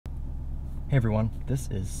Hey everyone, this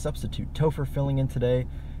is Substitute Topher filling in today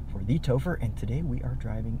for TheTopher, and today we are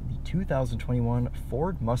driving the 2021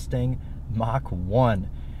 Ford Mustang Mach 1.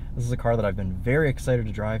 This is a car that I've been very excited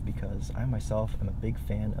to drive because I myself am a big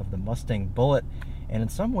fan of the Mustang Bullitt, and in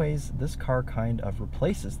some ways this car kind of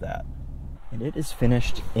replaces that. And it is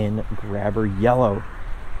finished in grabber yellow.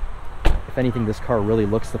 If anything, this car really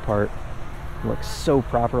looks the part. It looks so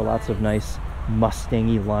proper, lots of nice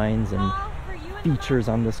Mustang-y lines and features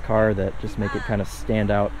on this car that just make it kind of stand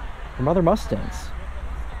out from other Mustangs.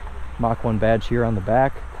 Mach 1 badge here on the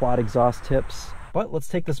back, quad exhaust tips. But let's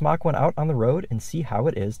take this Mach 1 out on the road and see how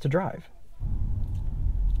it is to drive.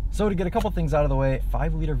 So to get a couple things out of the way,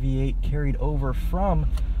 5-liter V8 carried over from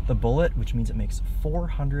the Bullitt, which means it makes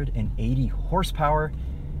 480 horsepower.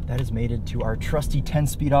 That is mated to our trusty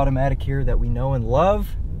 10-speed automatic here that we know and love.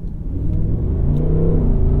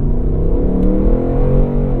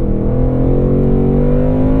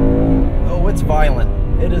 It's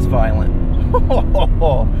violent. It is violent.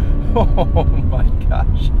 Oh my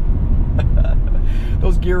gosh.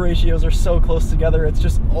 Those gear ratios are so close together. It's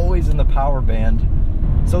just always in the power band.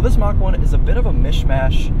 So this Mach 1 is a bit of a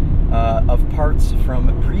mishmash of parts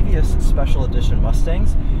from previous special edition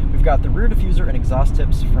Mustangs. We've got the rear diffuser and exhaust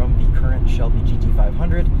tips from the current Shelby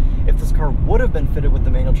GT500. If this car would have been fitted with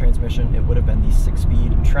the manual transmission, it would have been the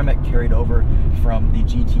 6-speed Tremec carried over from the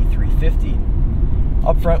GT350.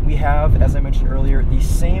 Up front we have, as I mentioned earlier, the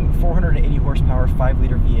same 480 horsepower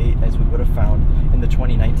 5-liter V8 as we would have found in the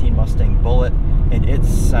 2019 Mustang Bullitt, and it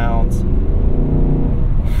sounds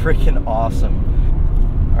freaking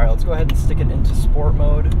awesome. All right, let's go ahead and stick it into sport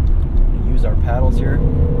mode and use our paddles here.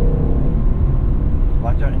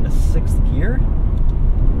 Lock down into 6th gear.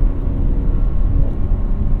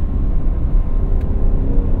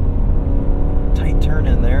 Tight turn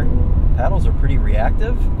in there. Paddles are pretty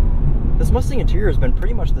reactive. This Mustang interior has been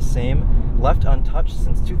pretty much the same, left untouched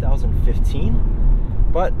since 2015,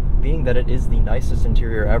 but being that it is the nicest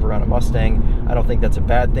interior ever on a Mustang, I don't think that's a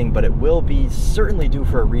bad thing, but it will be certainly due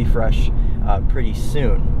for a refresh pretty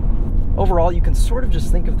soon. Overall, you can sort of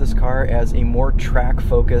just think of this car as a more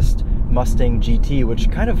track-focused Mustang GT,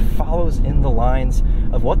 which kind of follows in the lines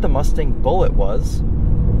of what the Mustang Bullitt was.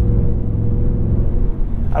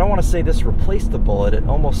 I don't want to say this replaced the Bullitt, it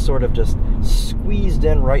almost sort of just squeezed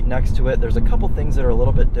in right next to it. There's a couple things that are a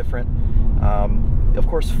little bit different. Of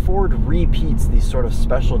course, Ford repeats these sort of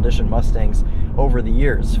special edition Mustangs over the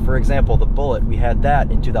years. For example, the Bullitt, we had that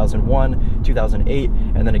in 2001, 2008,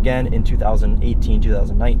 and then again in 2018,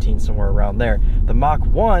 2019, somewhere around there. The Mach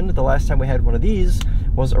 1, the last time we had one of these,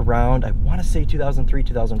 was around, I want to say 2003,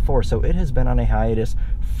 2004, so it has been on a hiatus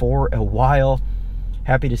for a while.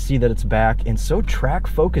 Happy to see that it's back and so track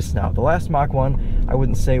focused now. The last Mach 1 I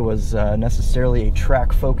wouldn't say was necessarily a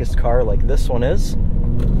track focused car like this one is.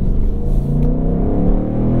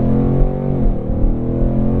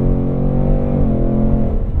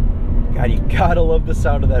 God, you gotta love the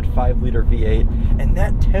sound of that 5-liter V8, and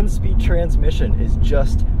that 10-speed transmission is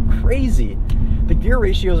just crazy. The gear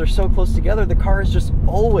ratios are so close together, the car is just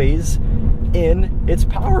always in its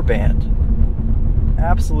power band.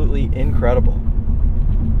 Absolutely incredible.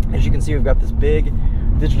 As you can see, we've got this big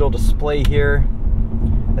digital display here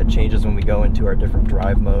that changes when we go into our different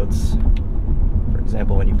drive modes. For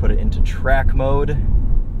example, when you put it into track mode,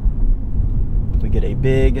 we get a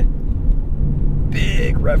big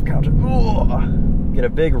rev counter. Ooh, get a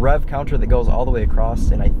big rev counter that goes all the way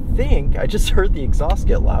across, and I think I just heard the exhaust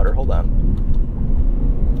get louder. Hold on.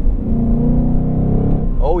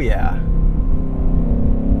 Oh yeah.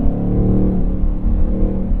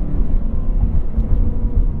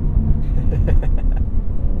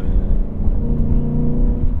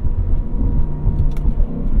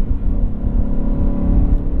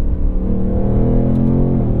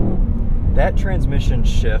 That transmission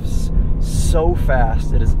shifts so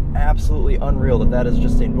fast, it is absolutely unreal that that is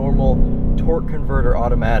just a normal torque converter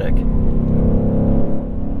automatic.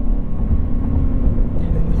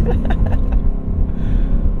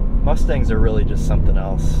 Mustangs are really just something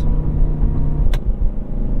else.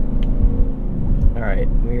 Alright,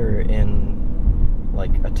 we are in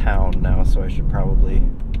like a town now, so I should probably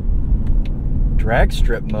drag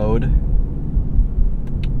strip mode.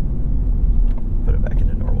 Put it back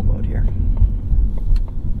into normal mode here.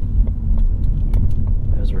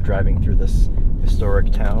 As we're driving through this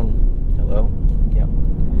historic town. Hello? Yep.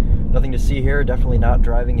 Nothing to see here. Definitely not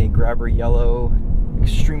driving a grabber yellow,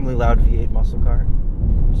 extremely loud V8 muscle car.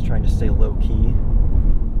 Just trying to stay low key.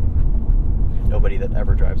 Nobody that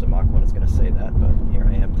ever drives a Mach 1 is going to say that, but here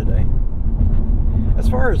I am today. As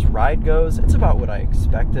far as ride goes, it's about what I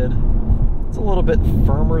expected. It's a little bit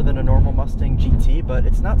firmer than a normal Mustang GT, but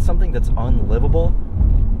it's not something that's unlivable.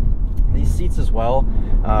 These seats as well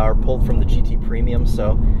are pulled from the GT Premium,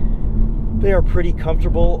 so they are pretty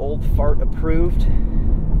comfortable, old fart approved.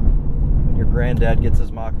 When your granddad gets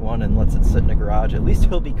his Mach 1 and lets it sit in a garage, at least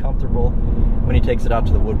he'll be comfortable when he takes it out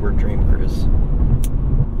to the Woodward Dream Cruise.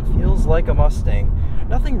 Feels like a Mustang.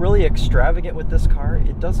 Nothing really extravagant with this car.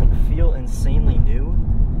 It doesn't feel insanely new.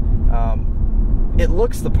 It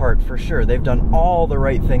looks the part for sure. They've done all the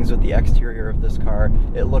right things with the exterior of this car.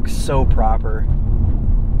 It looks so proper.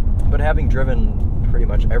 But having driven pretty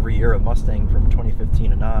much every year of Mustang from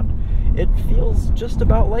 2015 and on, it feels just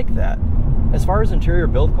about like that. As far as interior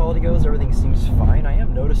build quality goes, everything seems fine. I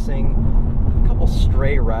am noticing a couple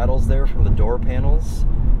stray rattles there from the door panels.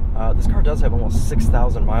 This car does have almost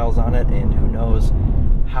 6,000 miles on it, and who knows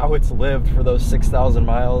how it's lived for those 6,000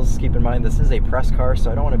 miles. Keep in mind, this is a press car,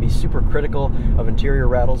 so I don't want to be super critical of interior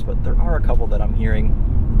rattles, but there are a couple that I'm hearing.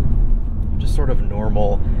 Just sort of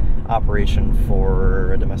normal operation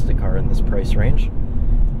for a domestic car in this price range.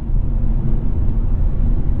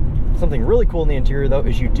 Something really cool in the interior, though,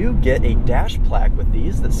 is you do get a dash plaque with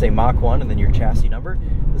these that say Mach 1 and then your chassis number.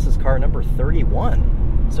 This is car number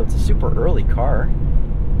 31, so it's a super early car.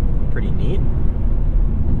 Pretty neat.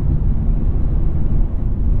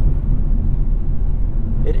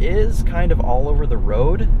 It is kind of all over the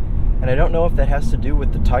road, and I don't know if that has to do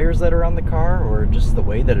with the tires that are on the car or just the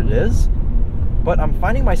way that it is, but I'm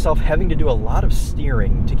finding myself having to do a lot of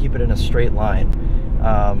steering to keep it in a straight line.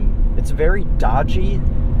 It's very dodgy.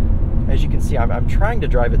 As you can see, I'm trying to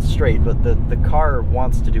drive it straight, but the car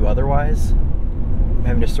wants to do otherwise. I'm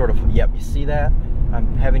having to sort of, yep, you see that?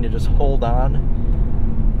 I'm having to just hold on.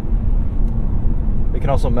 We can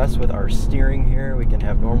also mess with our steering here. We can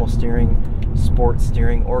have normal steering, sport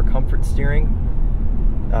steering, or comfort steering.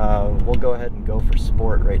 We'll go ahead and go for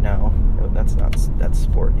sport right now. No, that's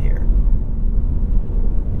sport here.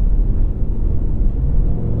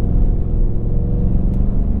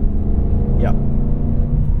 Yeah.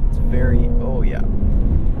 It's very, oh yeah.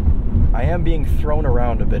 I am being thrown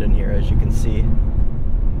around a bit in here, as you can see. I'm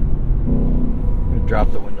gonna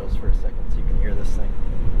drop the windows for a second so you can hear this thing.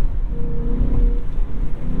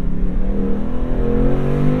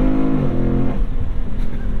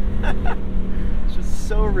 It's just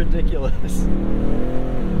so ridiculous.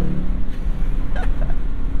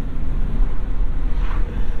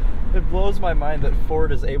 It blows my mind that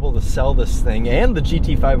Ford is able to sell this thing and the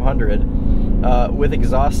GT500 with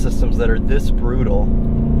exhaust systems that are this brutal.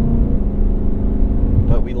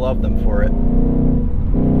 But we love them for it.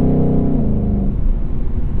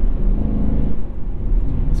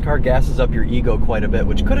 This car gasses up your ego quite a bit,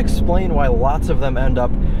 which could explain why lots of them end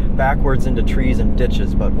up backwards into trees and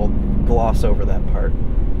ditches, but we'll gloss over that part.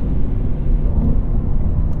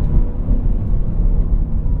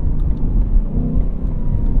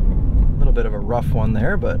 A little bit of a rough one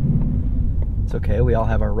there, but it's okay. We all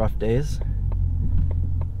have our rough days.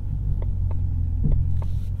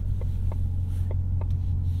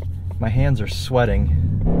 My hands are sweating.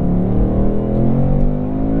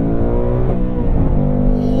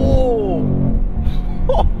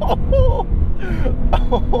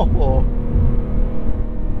 Oh.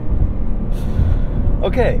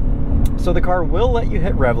 Okay, so the car will let you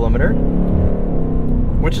hit rev limiter,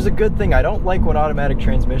 which is a good thing. I don't like when automatic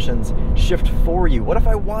transmissions shift for you. What if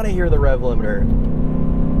I want to hear the rev limiter?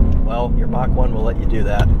 Well, your Mach 1 will let you do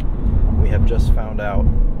that. We have just found out.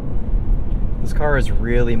 This car is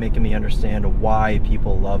really making me understand why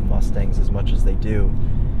people love Mustangs as much as they do.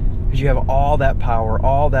 Because you have all that power,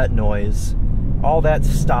 all that noise, all that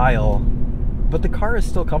style, but the car is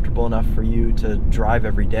still comfortable enough for you to drive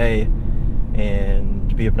every day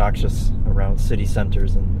and be obnoxious around city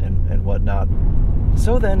centers and whatnot.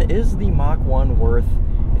 So then, is the Mach 1 worth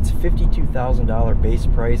its $52,000 base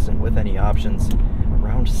price and with any options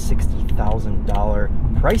around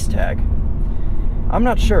 $60,000 price tag? I'm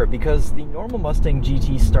not sure, because the normal Mustang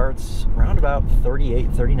GT starts around about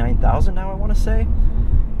 $38,000, $39,000 now, I want to say.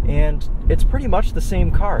 And it's pretty much the same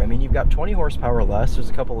car. I mean, you've got 20 horsepower less, there's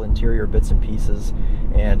a couple interior bits and pieces,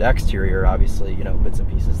 and exterior, obviously, you know, bits and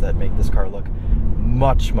pieces that make this car look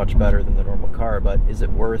much, much better than the normal car, but is it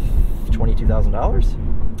worth $22,000?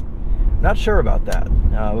 Not sure about that.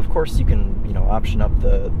 Of course, you can, you know, option up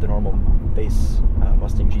the normal base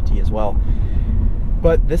Mustang GT as well.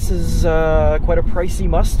 But this is quite a pricey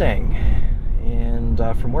Mustang, and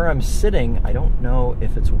from where I'm sitting, I don't know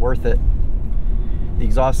if it's worth it. The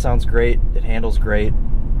exhaust sounds great, it handles great.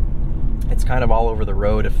 It's kind of all over the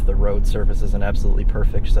road if the road surface isn't absolutely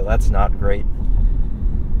perfect, so that's not great.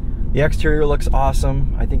 The exterior looks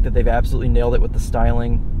awesome. I think that they've absolutely nailed it with the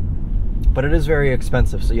styling. but it is very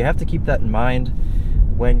expensive. So you have to keep that in mind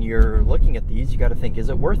when you're looking at these. You got to think, is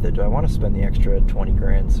it worth it? Do I want to spend the extra 20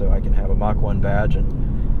 grand so I can have a Mach 1 badge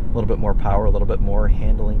and a little bit more power, a little bit more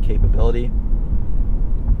handling capability?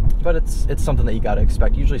 But it's something that you got to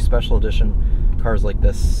expect. Usually special edition cars like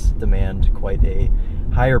this demand quite a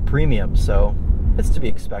higher premium, so it's to be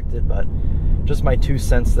expected. But just my 2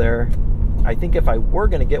 cents there. I think if I were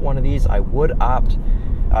going to get one of these, I would opt,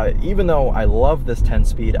 even though I love this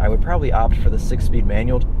 10-speed, I would probably opt for the 6-speed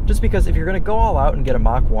manual, just because if you're going to go all out and get a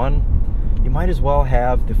Mach 1, you might as well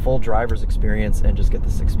have the full driver's experience and just get the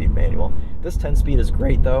 6-speed manual. This 10-speed is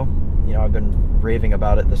great though. You know, I've been raving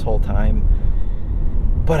about it this whole time,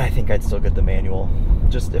 but I think I'd still get the manual.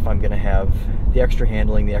 Just if I'm going to have the extra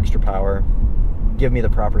handling, the extra power, give me the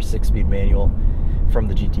proper 6-speed manual from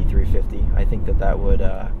the GT350. I think that would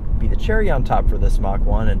be the cherry on top for this Mach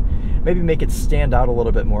 1 and maybe make it stand out a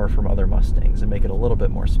little bit more from other Mustangs and make it a little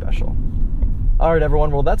bit more special. All right,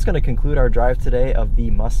 everyone. Well, that's going to conclude our drive today of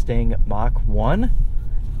the Mustang Mach 1.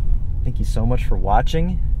 Thank you so much for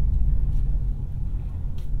watching.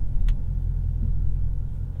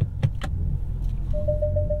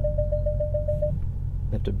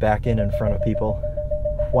 Have to back in front of people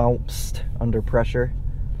whilst under pressure.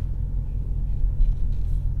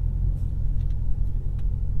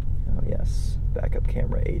 Oh yes, backup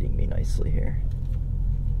camera aiding me nicely here.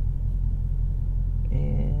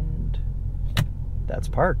 And that's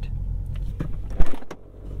parked.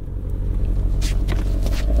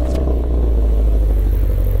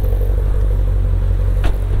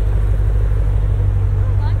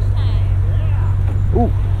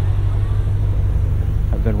 Ooh.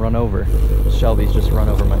 Been run over. Shelby's just run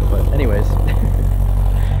over my foot. Anyways.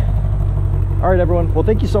 All right, everyone. Well,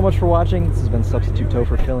 thank you so much for watching. This has been Substitute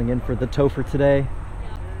Topher filling in for the Topher today.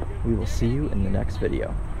 We will see you in the next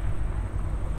video.